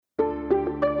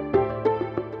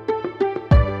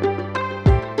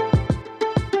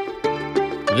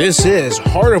This is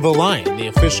Heart of a Lion, the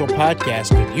official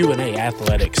podcast of UNA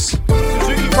Athletics.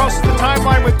 Suzuki crosses the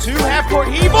timeline with two.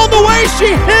 Half-court heave on the way. She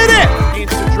hit it!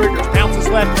 Gains the triggers. Bounces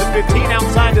left to the 15,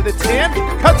 outside to the 10.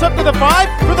 Cuts up to the 5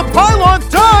 for the pylon.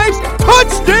 Dives.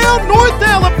 Touchdown, North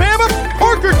Alabama.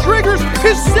 Parker triggers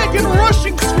his second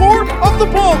rushing score of the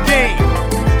ball game.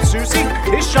 Susie,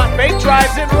 his shot fake,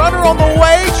 drives in. Runner on the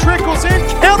way. Trickles in.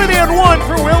 Counted in one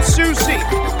for Will Susie.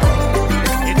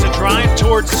 It's a drive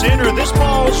towards center. This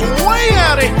ball's way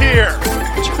out of here.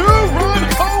 Two-run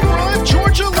home run,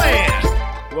 Georgia land.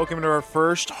 Welcome to our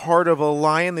first Heart of a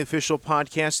Lion, the official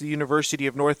podcast of the University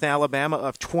of North Alabama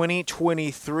of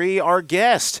 2023. Our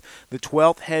guest, the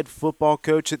 12th head football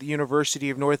coach at the University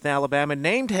of North Alabama,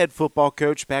 named head football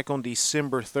coach back on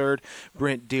December 3rd.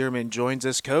 Brent Dearman joins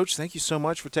us. Coach, thank you so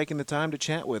much for taking the time to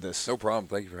chat with us. No problem.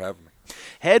 Thank you for having me.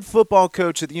 Head football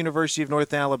coach at the University of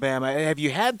North Alabama. Have you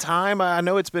had time? I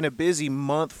know it's been a busy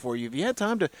month for you. Have you had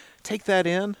time to take that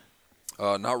in?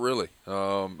 Not really.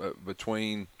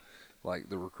 Between like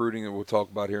the recruiting that we'll talk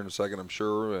about here in a second, I'm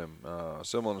sure, and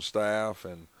assembling the staff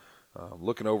and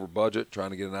looking over budget, trying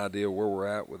to get an idea where we're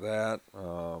at with that,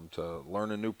 to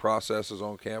learning new processes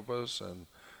on campus and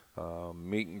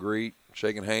meet and greet,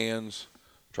 shaking hands,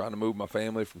 trying to move my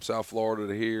family from South Florida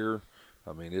to here.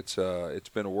 I mean, it's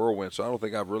been a whirlwind, so I don't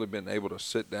think I've really been able to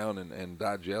sit down and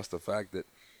digest the fact that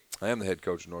I am the head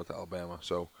coach of North Alabama.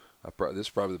 So this is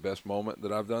probably the best moment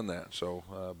that I've done that. So,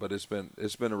 but it's been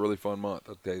a really fun month,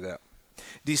 I'll tell you that.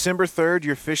 December 3rd,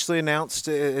 you're officially announced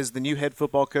as the new head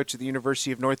football coach at the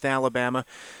University of North Alabama.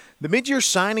 The mid-year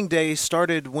signing day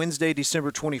started Wednesday, December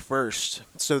 21st.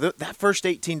 So that first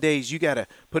 18 days, you got to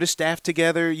put a staff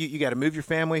together. You got to move your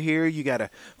family here. You got to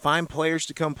find players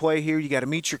to come play here. You got to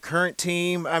meet your current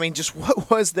team. I mean, just what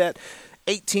was that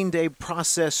 18-day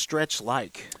process stretch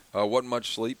like? Wasn't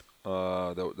much sleep. There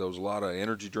was a lot of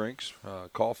energy drinks,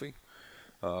 coffee,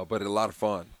 but a lot of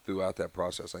fun throughout that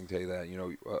process. I can tell you that. You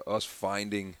know, us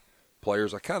finding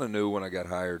players, I kind of knew when I got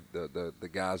hired the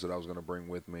guys that I was going to bring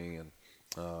with me, and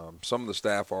some of the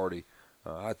staff already,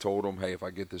 I told them, hey, if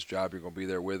I get this job, you're going to be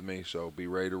there with me, so be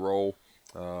ready to roll.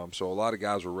 So a lot of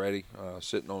guys were ready,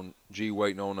 sitting on G,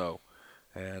 waiting on O.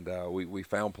 And we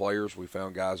found players. We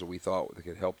found guys that we thought that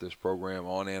could help this program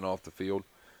on and off the field,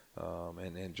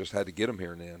 and just had to get them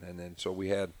here and then. And then so we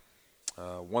had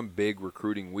one big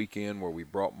recruiting weekend where we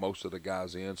brought most of the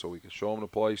guys in so we could show them the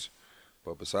place.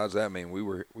 But besides that, man, we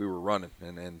were running.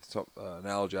 And some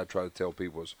analogy I try to tell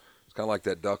people is, it's kind of like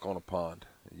that duck on a pond.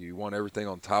 You want everything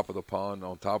on top of the pond,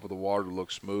 on top of the water to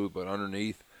look smooth, but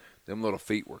underneath, them little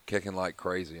feet were kicking like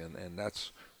crazy, and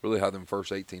that's really how them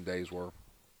first 18 days were.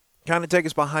 Kind of take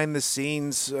us behind the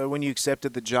scenes when you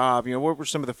accepted the job. You know, what were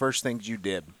some of the first things you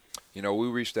did? You know, we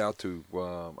reached out to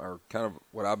our kind of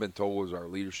what I've been told was our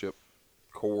leadership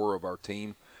core of our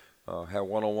team, had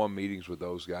one-on-one meetings with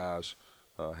those guys,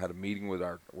 had a meeting with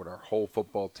our whole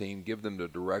football team, give them the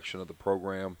direction of the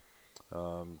program.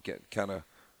 Kind of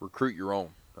recruit your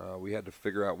own. We had to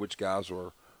figure out which guys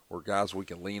were guys we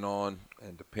can lean on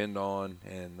and depend on,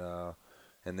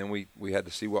 and then we had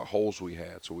to see what holes we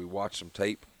had. So we watched some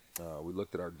tape. We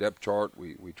looked at our depth chart.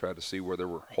 We tried to see where there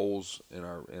were holes in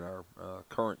our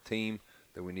current team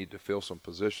that we need to fill some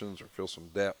positions or fill some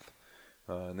depth.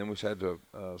 And then we had to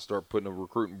start putting a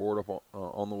recruiting board up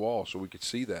on the wall so we could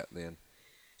see that then.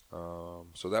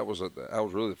 So that was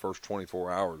really the first 24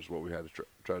 hours what we had to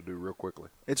try to do real quickly.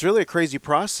 It's really a crazy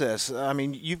process. I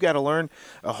mean, you've got to learn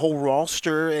a whole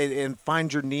roster and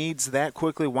find your needs that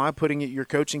quickly while putting your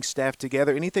coaching staff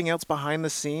together. Anything else behind the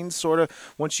scenes sort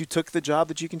of once you took the job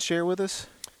that you can share with us?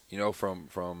 You know,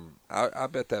 I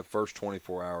bet that first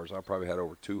 24 hours I probably had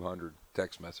over 200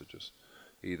 text messages,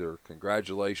 either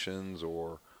congratulations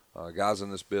or guys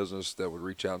in this business that would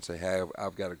reach out and say, hey,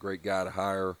 I've got a great guy to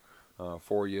hire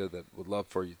for you that would love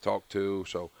for you to talk to.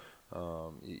 So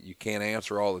you can't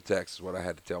answer all the texts is what I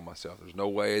had to tell myself. There's no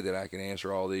way that I can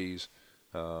answer all these.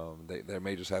 They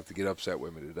may just have to get upset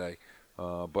with me today.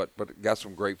 But got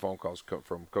some great phone calls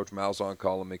from Coach Malzahn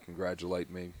calling me,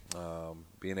 congratulating me,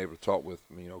 being able to talk with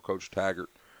Coach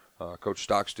Taggart, Coach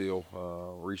Stockstill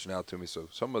reaching out to me. So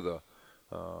some of the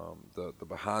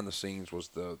behind the scenes was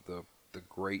the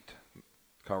great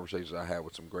conversations I had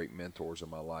with some great mentors in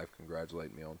my life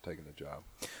congratulating me on taking the job.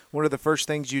 One of the first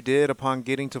things you did upon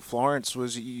getting to Florence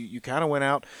was you kind of went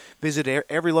out, visited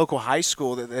every local high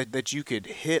school that you could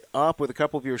hit up with a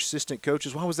couple of your assistant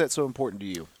coaches. Why was that so important to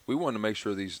you? We wanted to make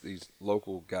sure these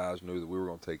local guys knew that we were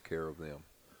going to take care of them.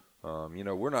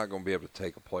 We're not going to be able to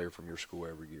take a player from your school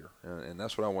every year, and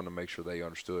that's what I wanted to make sure they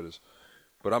understood is,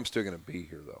 but I'm still going to be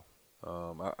here though.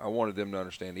 I wanted them to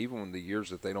understand even when the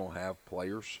years that they don't have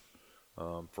players,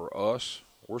 for us,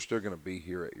 we're still going to be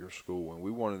here at your school. And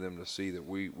we wanted them to see that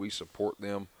we support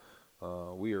them.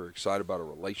 We are excited about a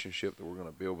relationship that we're going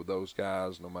to build with those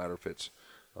guys, no matter if it's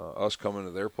us coming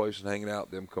to their place and hanging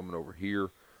out, them coming over here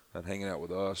and hanging out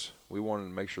with us. We wanted to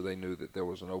make sure they knew that there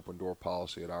was an open door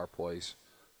policy at our place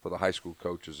for the high school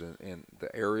coaches in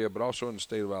the area, but also in the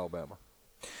state of Alabama.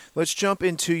 Let's jump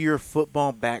into your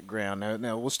football background.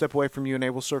 Now we'll step away from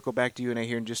UNA. We'll circle back to UNA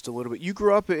here in just a little bit. You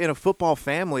grew up in a football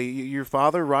family. Your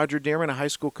father, Roger Dearman, a high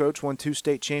school coach, won 2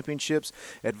 state championships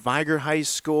at Viger High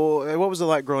School. What was it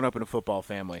like growing up in a football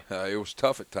family? It was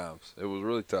tough at times. It was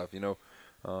really tough,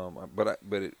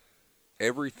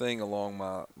 everything along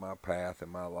my path in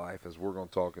my life, as we're going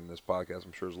to talk in this podcast,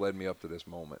 I'm sure has led me up to this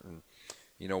moment. And,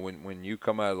 when you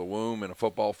come out of the womb in a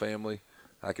football family,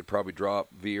 I could probably drop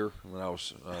veer when I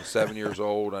was 7 years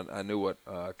old. I knew what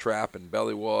trap and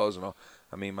belly was. And all.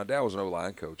 I mean, my dad was an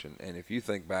O-line coach. And if you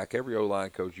think back, every O-line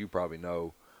coach you probably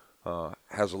know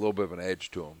has a little bit of an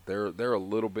edge to them. They're a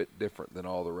little bit different than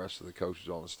all the rest of the coaches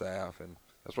on the staff. And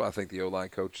that's why I think the O-line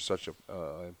coach is such an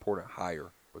important hire,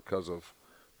 because of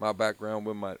my background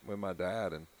with my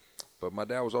dad. But my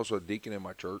dad was also a deacon in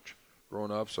my church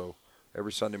growing up. So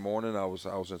every Sunday morning I was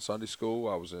in Sunday school.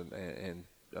 I was in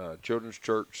children's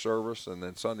church service, and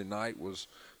then Sunday night was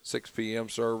 6 p.m.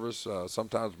 service.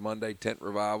 Sometimes Monday tent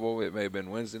revival. It may have been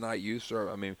Wednesday night youth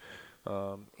service. I mean,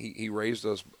 he raised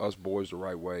us boys the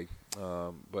right way.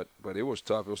 But it was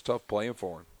tough. It was tough playing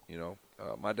for him.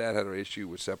 My dad had an issue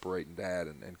with separating dad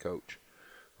and coach.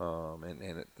 And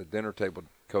at the dinner table,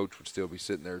 coach would still be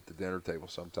sitting there at the dinner table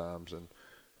sometimes. And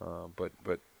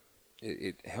but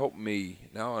it helped me.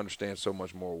 Now I understand so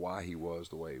much more why he was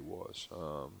the way he was.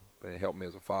 It helped me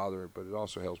as a father, but it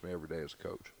also helps me every day as a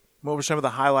coach. What were some of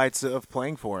the highlights of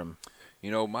playing for him?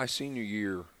 My senior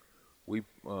year,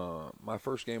 my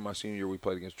first game my senior year, we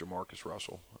played against Jamarcus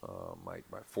Russell.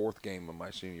 My fourth game of my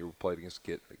senior year, we played against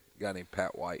a guy named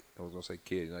Pat White. I was going to say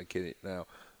kid, not kid now.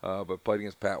 But played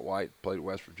against Pat White, played at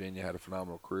West Virginia, had a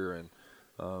phenomenal career,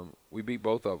 and we beat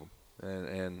both of them.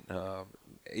 And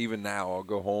even now, I'll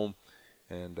go home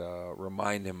and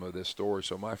remind him of this story.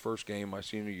 So my first game, my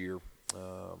senior year,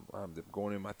 I'm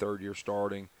going in my third year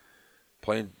starting,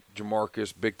 playing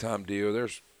Jamarcus, big-time deal.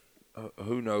 There's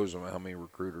who knows how many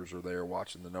recruiters are there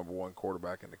watching the number one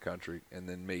quarterback in the country, and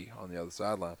then me on the other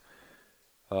sideline.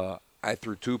 I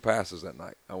threw 2 passes that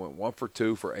night. I went 1 for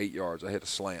 2 for 8 yards. I hit a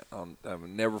slant. I'll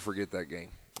never forget that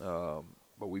game.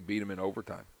 But we beat him in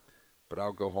overtime. But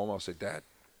I'll go home. I'll say, Dad,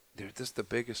 dude, this is the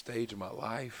biggest stage of my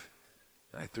life.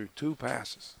 And I threw 2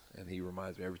 passes. And he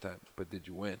reminds me every time, but did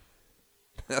you win?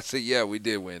 I said, yeah, we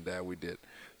did win, Dad. We did.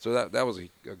 So that was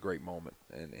a great moment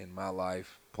in my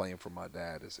life. Playing for my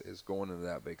dad is going into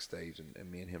that big stage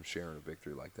and me and him sharing a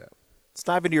victory like that. Let's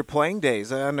dive into your playing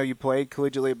days. I know you played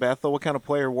collegiately at Bethel. What kind of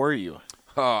player were you?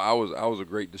 I was a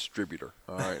great distributor.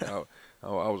 All right,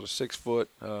 I was a 6 foot,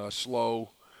 slow,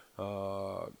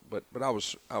 but I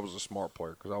was a smart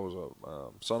player because I was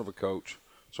a son of a coach.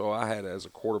 So I had, as a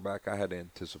quarterback, I had to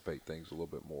anticipate things a little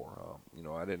bit more.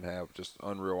 I didn't have just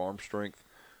unreal arm strength.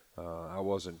 I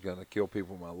wasn't going to kill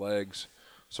people with my legs.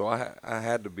 So I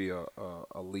had to be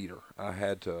a leader. I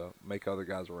had to make other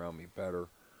guys around me better.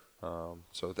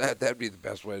 So that'd be the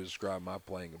best way to describe my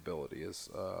playing ability is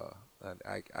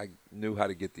I knew how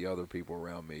to get the other people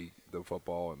around me the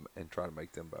football and try to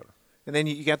make them better. And then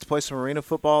you got to play some arena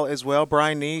football as well.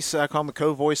 Brian Neese, I call him the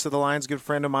co-voice of the Lions, good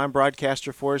friend of mine,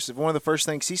 broadcaster for us. One of the first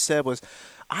things he said was,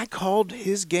 I called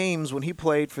his games when he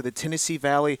played for the Tennessee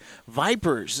Valley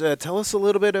Vipers. Tell us a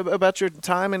little bit about your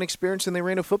time and experience in the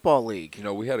Arena Football League.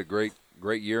 We had a great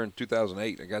year in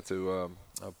 2008. I got to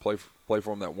play for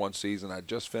them that one season. I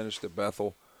just finished at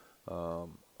Bethel.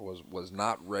 Was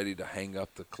not ready to hang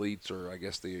up the cleats or I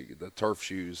guess the turf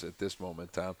shoes at this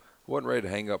moment in time. Wasn't ready to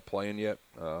hang up playing yet.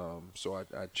 So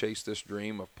I chased this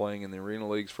dream of playing in the Arena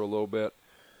Leagues for a little bit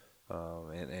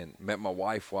and met my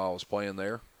wife while I was playing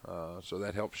there. So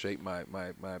that helped shape my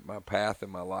path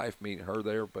in my life, meeting her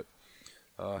there. But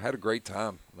had a great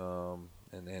time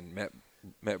and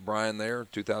met Brian there in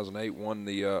 2008, won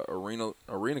the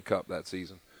Arena Cup that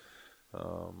season.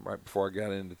 Right before I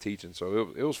got into teaching.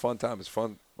 So it was fun time. It's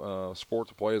fun sport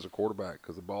to play as a quarterback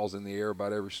because the ball's in the air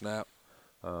about every snap.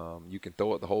 You can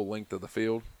throw it the whole length of the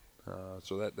field.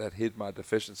 So that hid my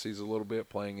deficiencies a little bit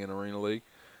playing in Arena League.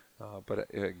 But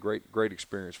a great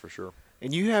experience for sure.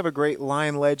 And you have a great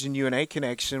Lion Legend UNA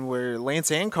connection where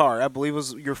Lance Ankar, I believe,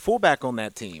 was your fullback on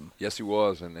that team. Yes, he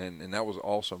was, and that was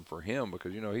awesome for him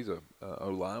because, he's a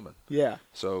O-lineman. Yeah.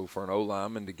 So for an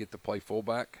O-lineman to get to play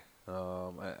fullback,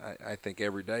 I think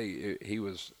every day he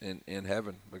was in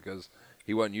heaven because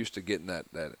he wasn't used to getting that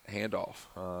handoff.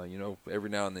 Every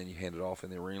now and then you hand it off in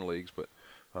the arena leagues, but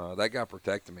that guy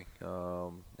protected me,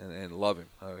 and love him.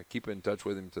 I keep in touch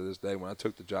with him to this day. When I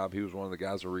took the job, he was one of the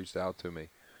guys that reached out to me,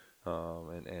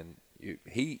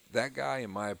 that guy, in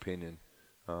my opinion,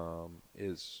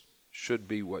 should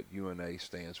be what UNA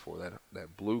stands for.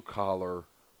 That blue collar,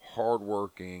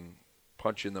 hardworking,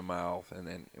 punch in the mouth.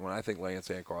 And when I think Lance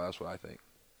Ankar, that's what I think.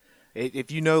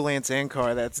 If you know Lance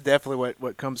Ankar, that's definitely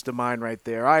what comes to mind right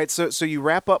there. All right, so you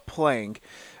wrap up playing,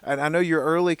 and I know your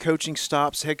early coaching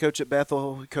stops, head coach at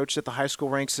Bethel, coached at the high school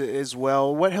ranks as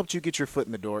well. What helped you get your foot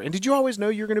in the door? And did you always know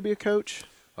you were going to be a coach?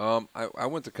 I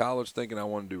went to college thinking I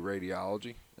wanted to do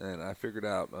radiology, and I figured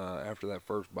out after that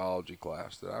first biology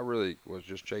class that I really was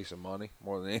just chasing money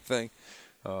more than anything,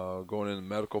 going in the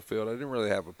medical field. I didn't really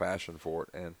have a passion for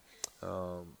it, and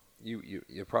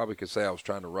you probably could say I was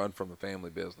trying to run from the family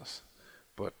business.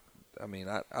 But, I mean,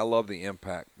 I love the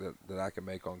impact that I can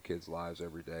make on kids' lives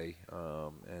every day,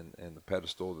 and the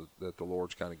pedestal that the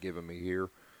Lord's kind of given me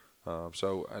here.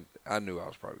 So I knew I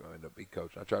was probably going to end up being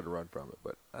coach. I tried to run from it,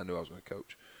 but I knew I was going to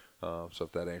coach. So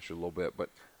if that answered a little bit. But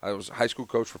I was a high school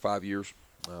coach for 5 years.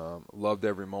 Loved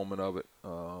every moment of it.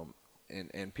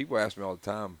 And people ask me all the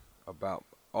time about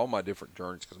all my different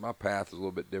journeys, because my path is a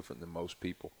little bit different than most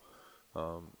people.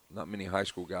 Not many high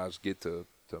school guys get to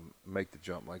make the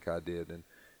jump like I did. And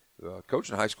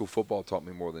coaching high school football taught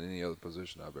me more than any other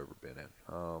position I've ever been in,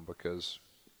 because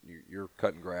you're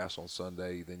cutting grass on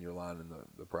Sunday, then you're lining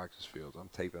the practice fields. I'm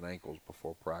taping ankles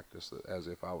before practice as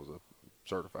if I was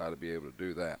certified to be able to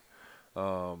do that.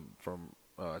 From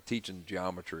teaching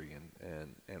geometry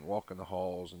and walking the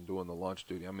halls and doing the lunch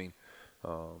duty. I mean,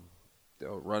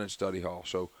 running study hall.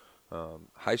 So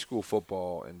high school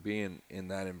football and being in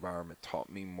that environment taught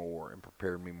me more and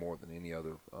prepared me more than any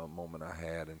other moment I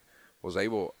had. And I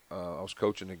was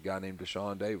coaching a guy named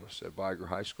Deshaun Davis at Viger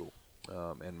High School.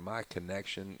 And my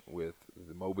connection with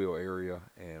the Mobile area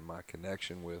and my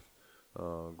connection with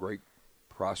great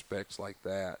prospects like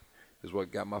that is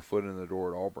what got my foot in the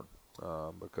door at Auburn,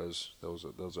 because there was a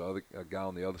guy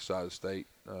on the other side of the state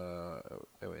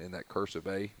in that cursive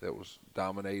A that was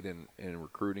dominating in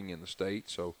recruiting in the state.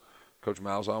 So Coach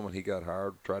Malzahn, when he got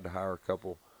hired, tried to hire a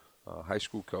couple high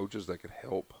school coaches that could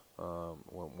help.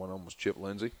 One of them was Chip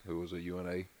Lindsey, who was a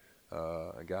UNA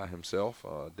a guy himself,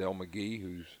 Dell McGee,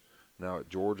 who's now at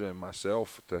Georgia, and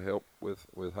myself to help with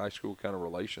high school kind of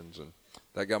relations, and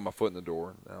that got my foot in the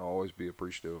door. And I'll always be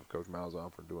appreciative of Coach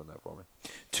Malzahn for doing that for me.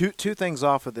 Two things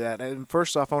off of that. And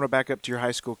first off, I want to back up to your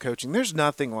high school coaching. There's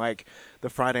nothing like the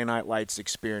Friday Night Lights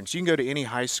experience. You can go to any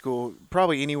high school,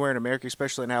 probably anywhere in America,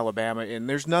 especially in Alabama, and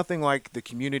there's nothing like the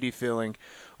community feeling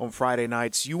on Friday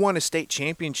nights. You won a state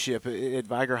championship at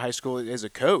Viger High School as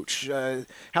a coach.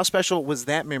 How special was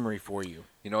that memory for you?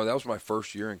 That was my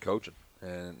first year in coaching.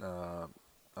 And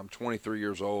I'm 23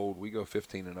 years old. We go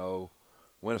 15-0,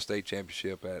 win a state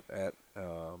championship at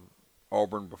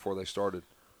Auburn before they started.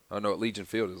 At Legion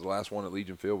Field. It was the last one at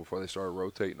Legion Field before they started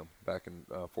rotating them back and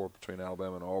forth between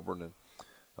Alabama and Auburn.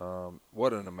 And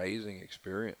what an amazing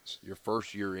experience. Your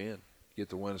first year in, get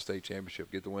to win a state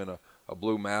championship, get to win a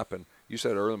blue map. And you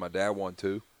said earlier my dad won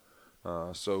too.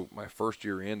 So my first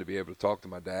year in, to be able to talk to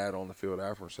my dad on the field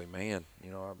after and say, man,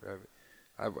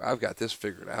 I've got this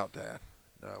figured out, Dad.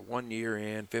 1 year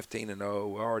in,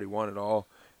 15-0, we already won it all.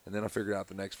 And then I figured out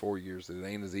the next 4 years that it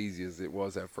ain't as easy as it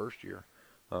was that first year.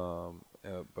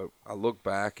 But I look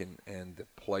back and the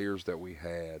players that we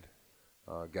had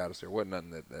got us there. It wasn't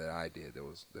nothing that I did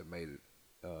that made it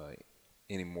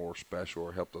any more special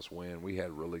or helped us win. We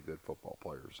had really good football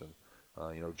players. And,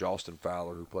 Jolston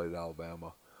Fowler, who played at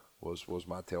Alabama, was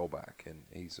my tailback. And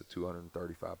he's a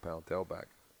 235-pound tailback.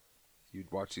 You'd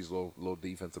watch these little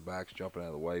defensive backs jumping out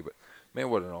of the way. But, man,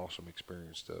 what an awesome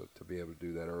experience to be able to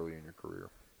do that early in your career.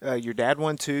 Your dad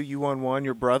won 2, you won 1.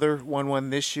 Your brother won 1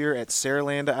 this year at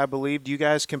Saraland, I believe. Do you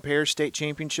guys compare state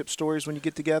championship stories when you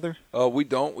get together? We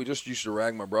don't. We just used to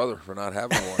rag my brother for not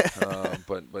having one.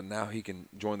 But now he can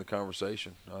join the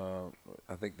conversation.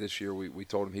 I think this year we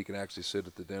told him he can actually sit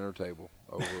at the dinner table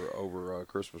over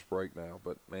Christmas break now.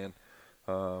 But, man,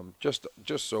 just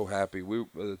so happy.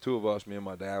 The two of us, me and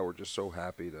my dad, were just so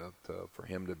happy for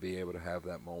him to be able to have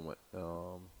that moment.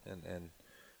 And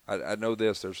I know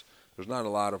this. There's not a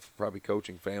lot of probably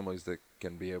coaching families that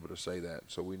can be able to say that.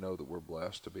 So we know that we're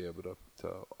blessed to be able to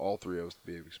all three of us to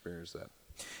be able to experience that.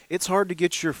 It's hard to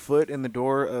get your foot in the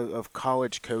door of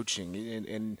college coaching,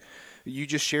 and You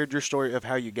just shared your story of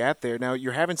how you got there. Now,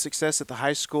 you're having success at the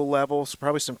high school level, so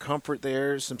probably some comfort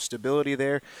there, some stability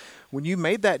there. When you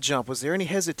made that jump, was there any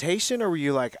hesitation, or were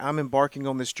you like, I'm embarking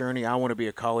on this journey, I want to be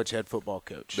a college head football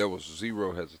coach? There was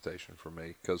zero hesitation for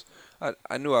me because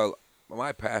I knew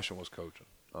my passion was coaching.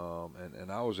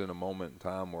 And I was in a moment in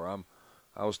time where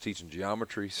I was teaching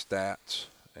geometry, stats,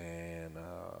 and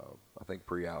I think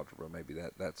pre-algebra maybe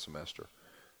that semester.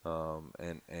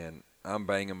 And I'm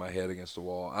banging my head against the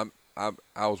wall.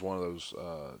 I was one of those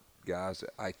guys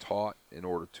that I taught in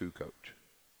order to coach.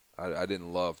 I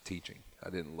didn't love teaching. I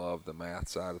didn't love the math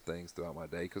side of things throughout my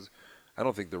day because I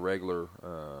don't think the regular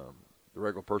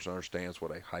person understands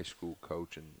what a high school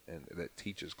coach and that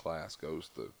teaches class goes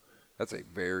through. That's a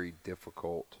very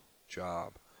difficult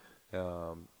job.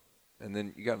 And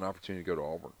then you got an opportunity to go to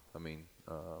Auburn. I mean,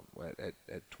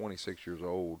 at 26 years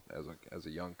old as a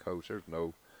young coach, there's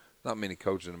not many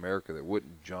coaches in America that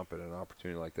wouldn't jump at an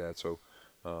opportunity like that. So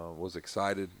was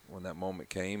excited when that moment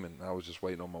came, and I was just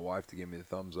waiting on my wife to give me the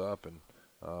thumbs up, and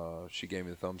she gave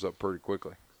me the thumbs up pretty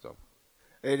quickly. So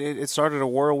it started a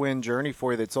whirlwind journey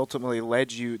for you that's ultimately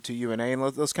led you to UNA. And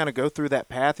let's kind of go through that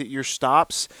path. Your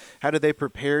stops, how did they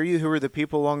prepare you? Who were the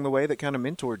people along the way that kind of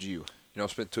mentored you? I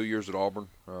spent 2 years at Auburn.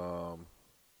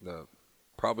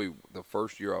 Probably the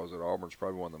first year I was at Auburn is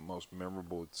probably one of the most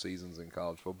memorable seasons in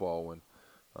college football when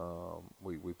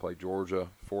we played Georgia,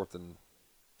 4th and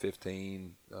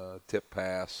 15, tip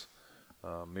pass,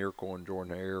 miracle and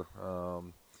Jordan Hare.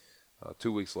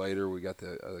 2 weeks later, we got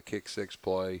the kick six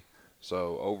play.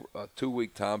 So over a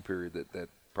 2-week time period that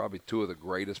probably two of the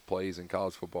greatest plays in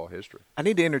college football history. I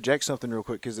need to interject something real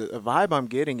quick because a vibe I'm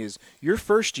getting is your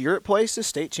first year at places,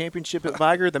 state championship at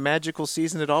Viger, the magical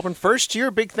season at Auburn. First year,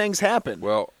 big things happen.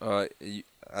 Well,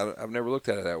 I've never looked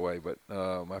at it that way, but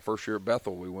my first year at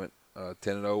Bethel, we went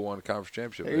 10-0, won a conference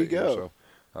championship. There you go.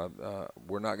 So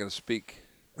we're not going to speak.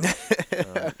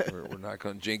 We're not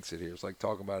going to jinx it here. It's like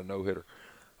talking about a no-hitter.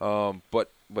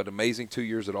 But amazing 2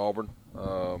 years at Auburn,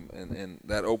 and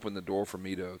that opened the door for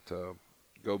me to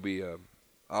go be a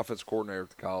offensive coordinator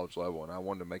at the college level, and I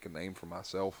wanted to make a name for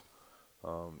myself.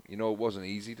 It wasn't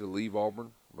easy to leave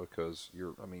Auburn because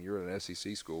you're at an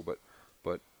SEC school, but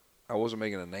I wasn't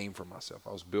making a name for myself.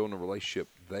 I was building a relationship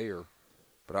there,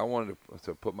 but I wanted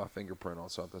to put my fingerprint on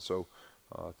something. So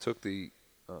took the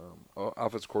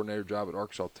offensive coordinator job at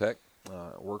Arkansas Tech.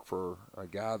 Worked for a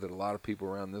guy that a lot of people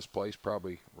around this place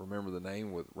probably remember the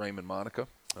name, with Raymond Monica,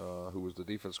 who was the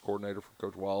defense coordinator for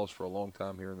Coach Wallace for a long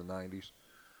time here in the 90s.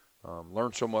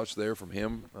 Learned so much there from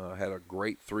him. Had a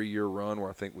great 3-year run where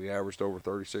I think we averaged over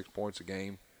 36 points a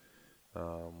game.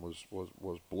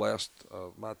 Was blessed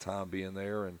of my time being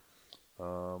there, and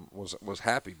was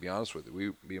happy, to be honest with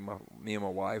you. Me and my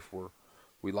wife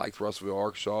we liked Russellville,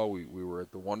 Arkansas. We were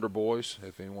at the Wonder Boys,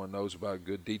 if anyone knows about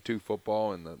good D2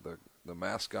 football and the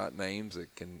mascot names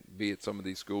that can be at some of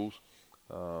these schools.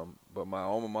 But my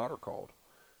alma mater called.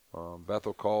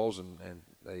 Bethel calls, and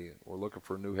they were looking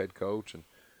for a new head coach. And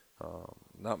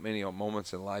not many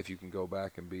moments in life you can go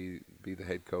back and be the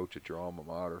head coach at your alma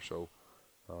mater. So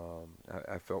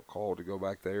I felt called to go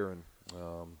back there, and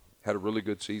had a really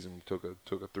good season. Took a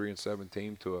 3-7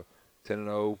 team to a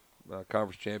 10-0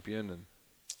 conference champion, and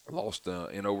lost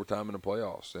in overtime in the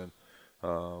playoffs. And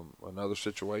another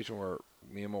situation where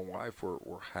me and my wife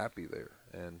were happy there,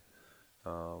 and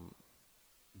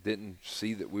didn't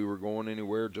see that we were going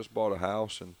anywhere. Just bought a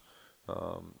house, and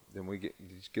then we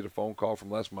get a phone call from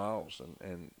Les Miles,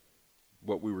 and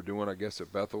what we were doing, I guess,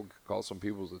 at Bethel caught some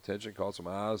people's attention, caught some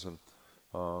eyes, and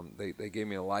they gave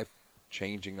me a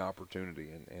life-changing opportunity.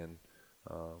 And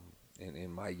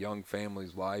in my young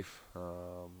family's life,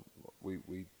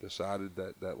 we decided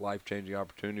that life-changing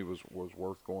opportunity was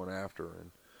worth going after,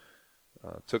 and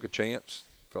took a chance.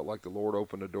 Felt like the Lord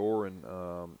opened a door, and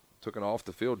took an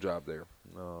off-the-field job there.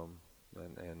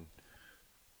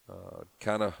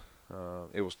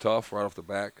 It was tough right off the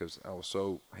bat because I was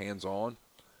so hands-on,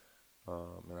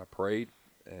 and I prayed.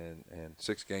 And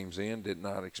 6 games in, did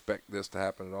not expect this to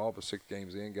happen at all, but 6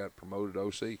 games in, got promoted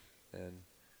OC. And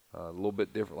a little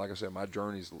bit different. Like I said, my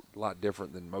journey's a lot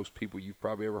different than most people you've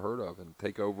probably ever heard of. And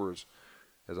take over as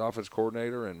offense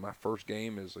coordinator, and my first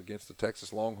game is against the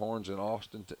Texas Longhorns in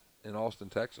Austin,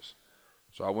 Texas.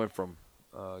 So I went from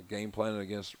game planning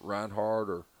against Reinhardt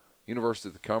or University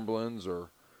of the Cumberlands or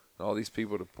all these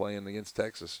people to playing against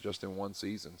Texas just in one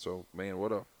season. So, man,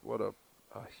 what a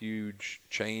huge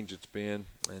change it's been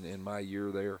in my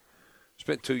year there.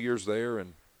 Spent 2 years there,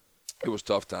 and it was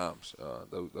tough times.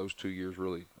 Those 2 years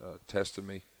really tested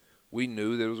me. We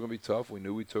knew that it was going to be tough. We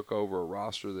knew we took over a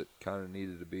roster that kind of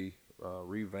needed to be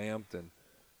revamped, and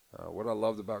What I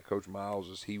loved about Coach Miles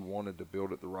is he wanted to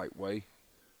build it the right way.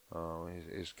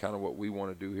 It's kind of what we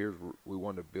want to do here. Is we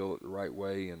wanted to build it the right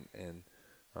way, and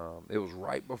it was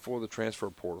right before the transfer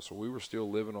portal, so we were still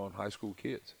living on high school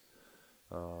kids.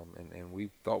 And we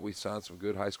thought we signed some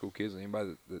good high school kids. And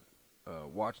anybody that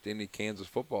watched any Kansas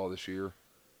football this year,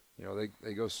 you know,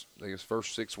 they go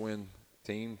first 6-win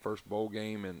team, first bowl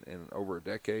game in over a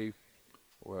decade.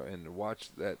 Well, and to watch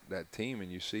that team,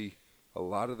 and you see a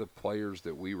lot of the players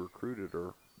that we recruited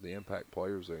are the impact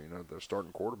players there. You know, their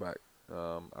starting quarterback.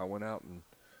 I went out and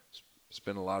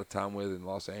spent a lot of time with in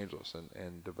Los Angeles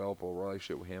and develop a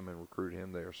relationship with him and recruit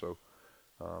him there. So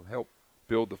help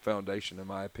build the foundation, in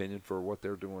my opinion, for what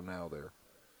they're doing now there.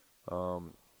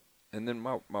 And then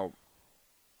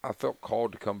I felt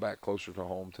called to come back closer to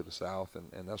home to the South,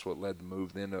 and that's what led the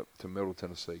move then up to Middle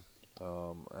Tennessee.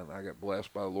 And I got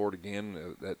blessed by the Lord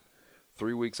again that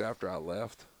 3 weeks after I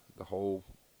left, the whole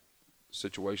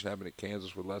situation happened at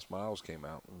Kansas with Les Miles came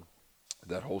out, and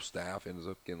that whole staff ended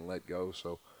up getting let go.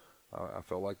 So I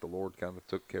felt like the Lord kind of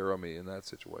took care of me in that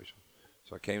situation.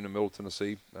 So I came to Middle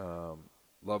Tennessee,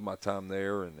 loved my time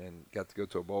there, and got to go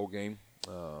to a bowl game,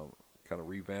 kind of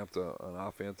revamped an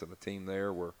offense and a team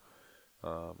there where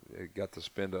got to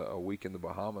spend a week in the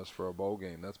Bahamas for a bowl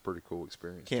game. That's a pretty cool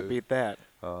experience. Can't too. beat that.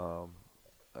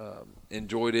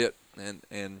 Enjoyed it,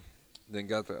 and then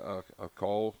got a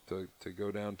call to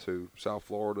go down to South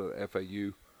Florida,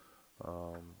 FAU.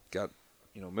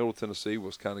 Middle Tennessee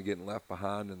was kind of getting left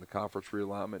behind in the conference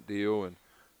realignment deal, and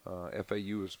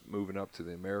FAU was moving up to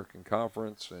the American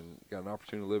Conference and got an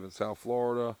opportunity to live in South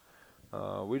Florida.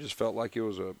 We just felt like it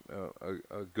was a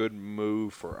good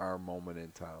move for our moment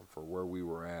in time, for where we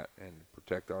were at, and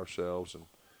protect ourselves. And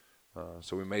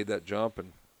so we made that jump.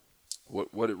 And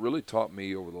what it really taught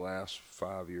me over the last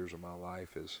 5 years of my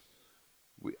life is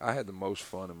I had the most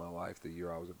fun in my life the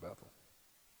year I was at Bethel.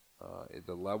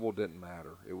 The level didn't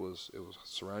matter. It was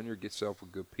surround yourself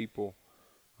with good people.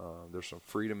 There's some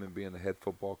freedom in being the head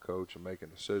football coach and making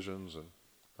decisions and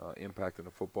impacting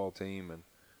the football team. And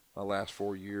my last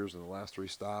 4 years and the last 3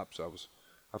 stops,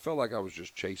 I felt like I was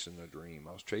just chasing a dream.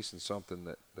 I was chasing something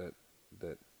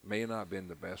that may not have been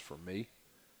the best for me.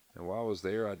 And while I was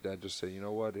there, I just said, you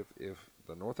know what, if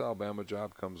the North Alabama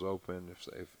job comes open,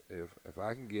 if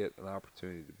I can get an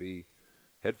opportunity to be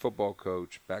head football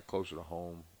coach back closer to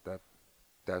home,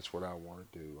 that's what I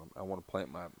want to do. I want to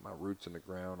plant my roots in the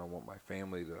ground. I want my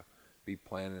family to be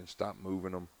planted and stop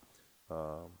moving them,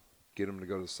 get them to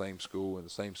go to the same school in the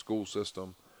same school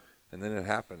system. And then it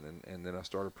happened, and then I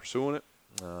started pursuing it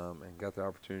and got the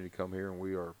opportunity to come here, and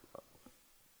we are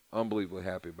unbelievably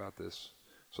happy about this.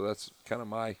 So that's kind of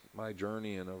my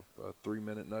journey in a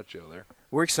 3-minute nutshell there.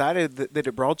 We're excited that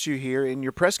it brought you here, and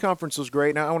your press conference was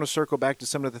great. Now I want to circle back to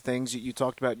some of the things that you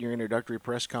talked about in your introductory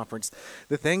press conference,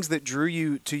 the things that drew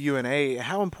you to UNA.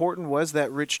 How important was that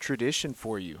rich tradition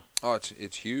for you? Oh,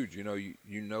 it's huge. You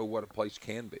know what a place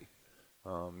can be.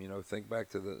 Think back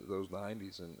to those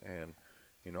 90s,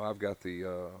 and I've got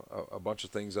a bunch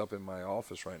of things up in my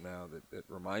office right now that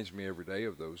reminds me every day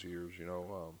of those years.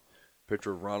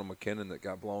 Picture of Ronald McKinnon that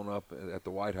got blown up at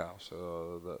the White House,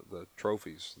 the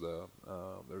trophies.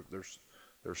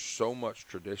 There's so much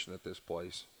tradition at this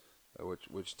place,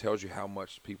 which tells you how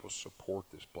much people support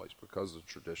this place because of the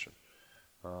tradition.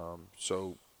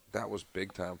 So that was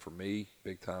big time for me,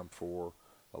 big time for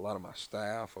a lot of my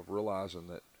staff, of realizing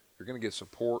that you're going to get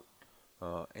support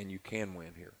and you can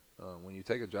win here. When you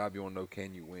take a job, you want to know,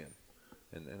 can you win?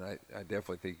 And I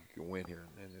definitely think you can win here,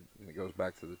 and it goes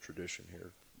back to the tradition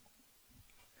here.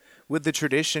 With the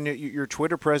tradition, your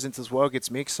Twitter presence as well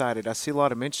gets me excited. I see a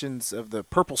lot of mentions of the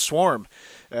Purple Swarm,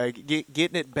 getting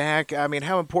it back. I mean,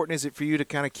 how important is it for you to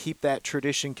kind of keep that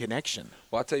tradition connection?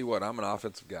 Well, I tell you what, I'm an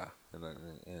offensive guy, and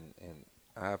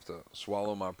I have to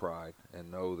swallow my pride and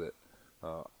know that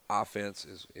offense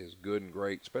is good and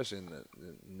great, especially in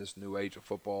this new age of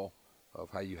football,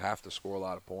 of how you have to score a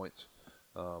lot of points.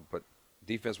 But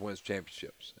defense wins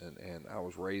championships, and I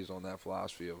was raised on that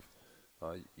philosophy of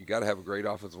you got to have a great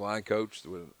offensive line coach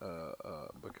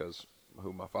because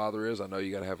who my father is. I know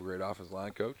you got to have a great offensive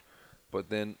line coach,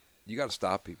 but then you got to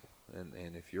stop people.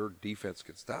 And if your defense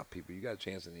can stop people, you got a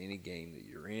chance in any game that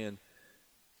you're in.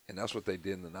 And that's what they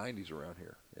did in the 90s around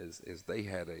here is they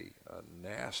had a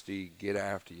nasty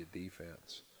get-after-you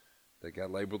defense that got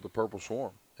labeled the Purple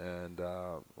Swarm. And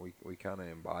we kind of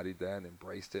embodied that and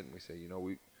embraced it. And we said,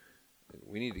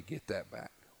 we need to get that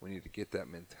back. We need to get that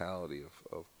mentality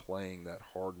of playing that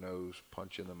hard-nosed,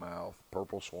 punch-in-the-mouth,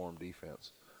 Purple Swarm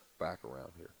defense back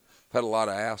around here. I've had a lot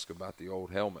of ask about the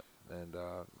old helmet, and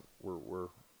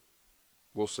we'll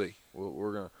see.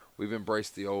 we've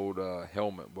embraced the old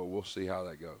helmet, but we'll see how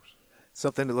that goes.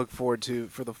 Something to look forward to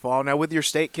for the fall. Now, with your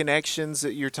state connections,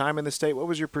 your time in the state, what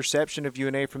was your perception of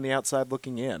UNA from the outside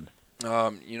looking in?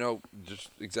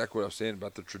 Just exactly what I was saying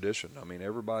about the tradition. I mean,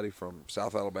 everybody from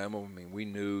South Alabama, we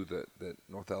knew that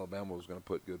North Alabama was going to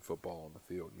put good football on the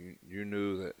field. You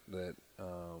knew that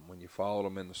when you followed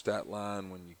them in the stat line,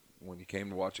 when you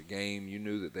came to watch a game, you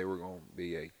knew that they were going to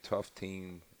be a tough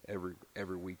team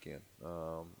every weekend.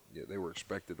 They were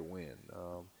expected to win.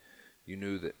 You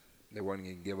knew that they weren't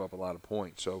going to give up a lot of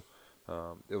points. So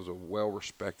it was a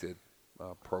well-respected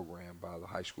program by the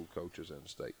high school coaches in the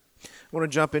state. I want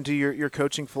to jump into your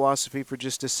coaching philosophy for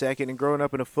just a second. And growing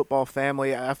up in a football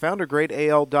family, I found a great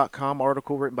AL.com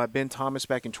article written by Ben Thomas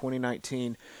back in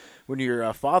 2019 when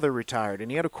your father retired. And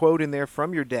he had a quote in there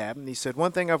from your dad. And he said,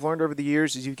 "One thing I've learned over the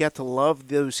years is you've got to love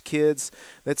those kids.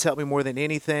 That's helped me more than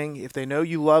anything. If they know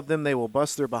you love them, they will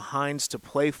bust their behinds to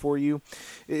play for you."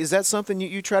 Is that something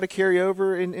you try to carry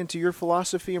over into your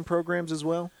philosophy and programs as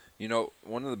well?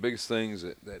 One of the biggest things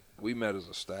that we met as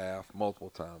a staff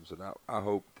multiple times, and I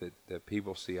hope that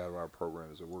people see out of our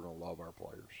program, is that we're going to love our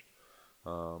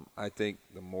players. I think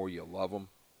the more you love them,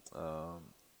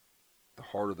 the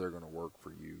harder they're going to work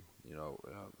for you.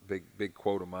 Big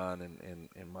quote of mine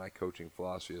in my coaching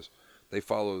philosophy is they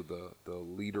follow the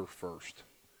leader first.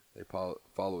 They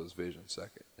follow his vision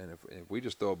second. And if we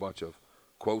just throw a bunch of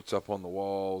quotes up on the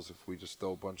walls, if we just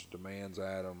throw a bunch of demands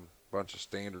at them, a bunch of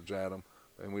standards at them,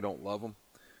 and we don't love them,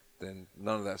 then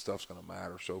none of that stuff's going to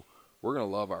matter. So we're going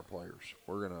to love our players.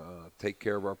 We're going to take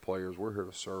care of our players. We're here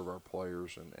to serve our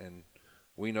players, and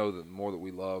we know that the more that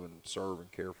we love and serve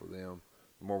and care for them,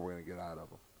 the more we're going to get out of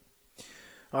them.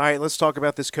 All right, let's talk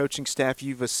about this coaching staff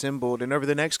you've assembled. And over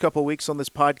the next couple of weeks on this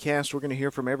podcast, we're going to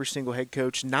hear from every single head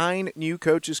coach. 9 new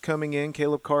coaches coming in.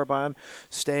 Caleb Carbine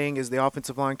staying as the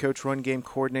offensive line coach, run game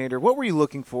coordinator. What were you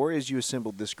looking for as you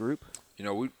assembled this group?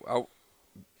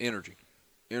 Energy.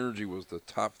 Energy was the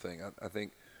top thing. I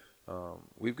think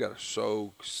we've got to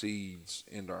sow seeds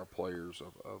into our players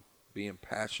of being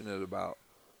passionate about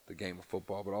the game of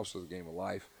football, but also the game of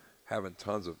life, having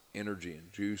tons of energy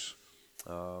and juice.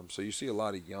 So you see a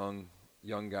lot of young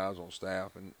guys on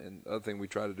staff, and the other thing we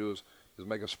try to do is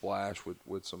make a splash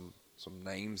with some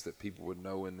names that people would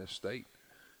know in this state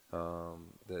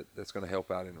that's going to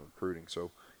help out in recruiting.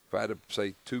 So if I had to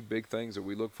say 2 big things that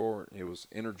we look for, it was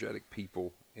energetic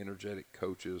people, energetic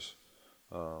coaches,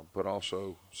 but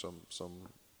also some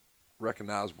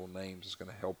recognizable names that's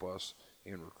going to help us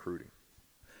in recruiting.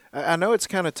 I know it's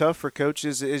kind of tough for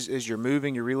coaches as you're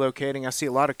moving, you're relocating. I see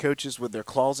a lot of coaches with their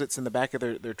closets in the back of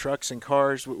their trucks and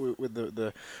cars with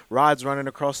the rods running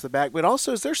across the back. But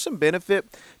also, is there some benefit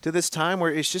to this time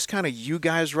where it's just kind of you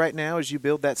guys right now as you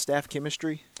build that staff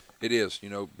chemistry? It is.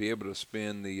 Be able to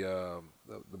spend the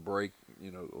break.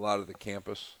 A lot of the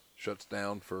campus shuts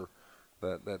down for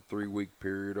that 3-week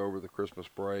period over the Christmas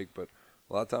break, but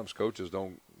a lot of times coaches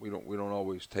don't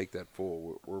always take that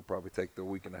full. We'll probably take the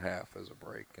week and a half as a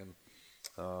break, and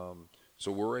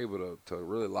so we're able to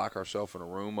really lock ourselves in a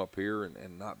room up here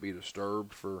and not be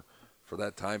disturbed for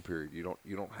that time period. You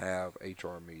don't have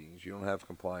HR meetings, you don't have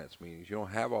compliance meetings, you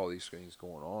don't have all these things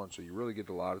going on, so you really get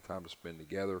a lot of time to spend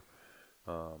together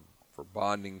for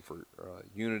bonding, for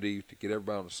unity, to get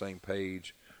everybody on the same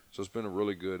page. So it's been a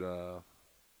really good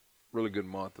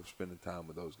month of spending time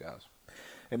with those guys.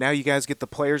 And now you guys get the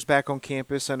players back on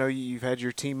campus. I know you've had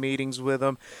your team meetings with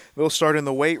them. They'll start in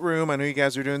the weight room. I know you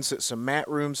guys are doing some mat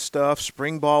room stuff.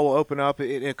 Spring ball will open up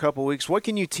in a couple of weeks. What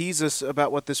can you tease us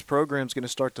about what this program is going to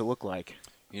start to look like?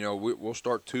 We'll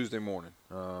start Tuesday morning,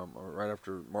 right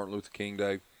after Martin Luther King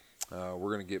Day.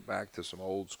 We're going to get back to some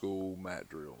old school mat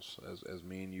drills, as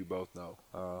me and you both know.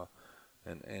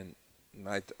 And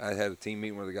I had a team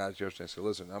meeting with the guys yesterday. I said,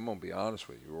 listen, I'm going to be honest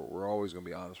with you. We're always going to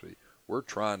be honest with you. We're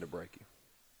trying to break you.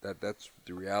 That's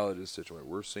the reality of the situation.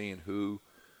 We're seeing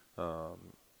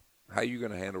how you're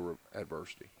going to handle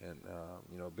adversity. And,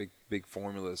 big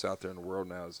formula that's out there in the world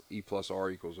now is E plus R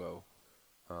equals O.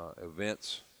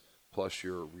 Events plus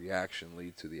your reaction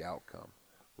lead to the outcome.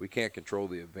 We can't control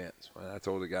the events. And I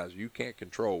told the guys, you can't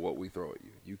control what we throw at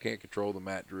you. You can't control the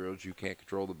mat drills. You can't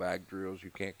control the bag drills.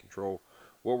 You can't control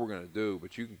what we're going to do,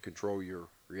 but you can control your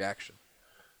reaction.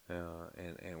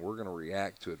 And we're going to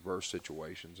react to adverse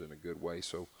situations in a good way.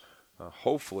 So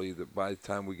hopefully that by the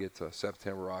time we get to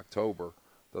September, October,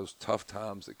 those tough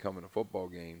times that come in a football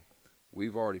game,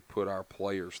 we've already put our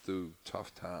players through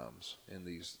tough times in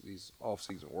these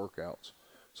off-season workouts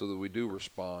so that we do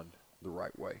respond the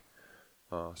right way.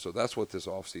 So that's what this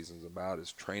off-season is about,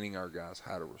 is training our guys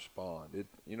how to respond.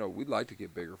 We'd like to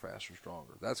get bigger, faster,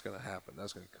 stronger. That's going to happen.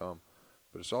 That's going to come.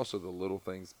 but it's also the little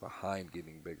things behind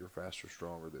getting bigger, faster,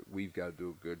 stronger that we've got to do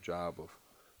a good job of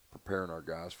preparing our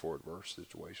guys for adverse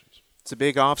situations. It's a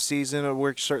big off season.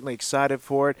 We're certainly excited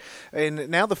for it. And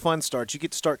now the fun starts. You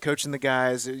get to start coaching the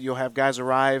guys. You'll have guys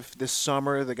arrive this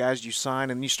summer, the guys you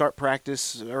sign, and you start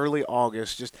practice early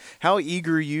August. Just how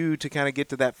eager are you to kind of get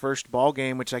to that first ball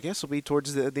game, which I guess will be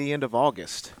towards the end of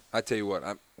August? I tell you what,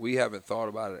 we haven't thought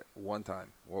about it one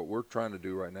time. What we're trying to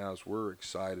do right now is we're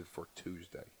excited for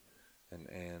Tuesday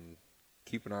and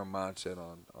keeping our mindset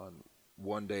on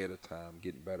one day at a time,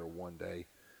 getting better one day,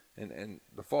 and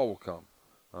the fall will come.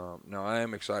 Now, I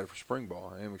am excited for spring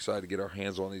ball. I am excited to get our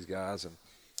hands on these guys and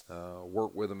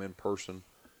work with them in person.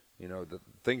 You know, the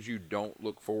things you don't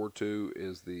look forward to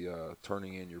is the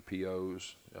turning in your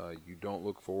POs. You don't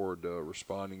look forward to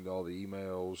responding to all the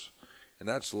emails. And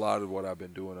that's a lot of what I've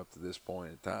been doing up to this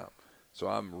point in time. So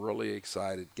I'm really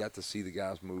excited. Got to see the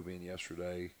guys move in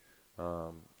yesterday.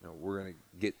 We're going to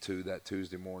get to that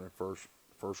Tuesday morning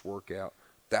first workout.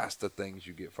 That's the things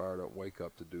you get fired up, wake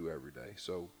up to do every day.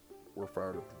 So we're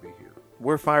fired up to be here.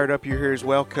 We're fired up you're here as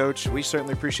well, Coach. We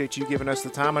certainly appreciate you giving us the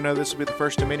time. I know this will be the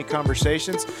first of many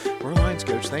conversations. We're Lions,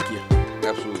 Coach. Thank you.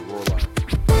 Absolutely. We're Lions.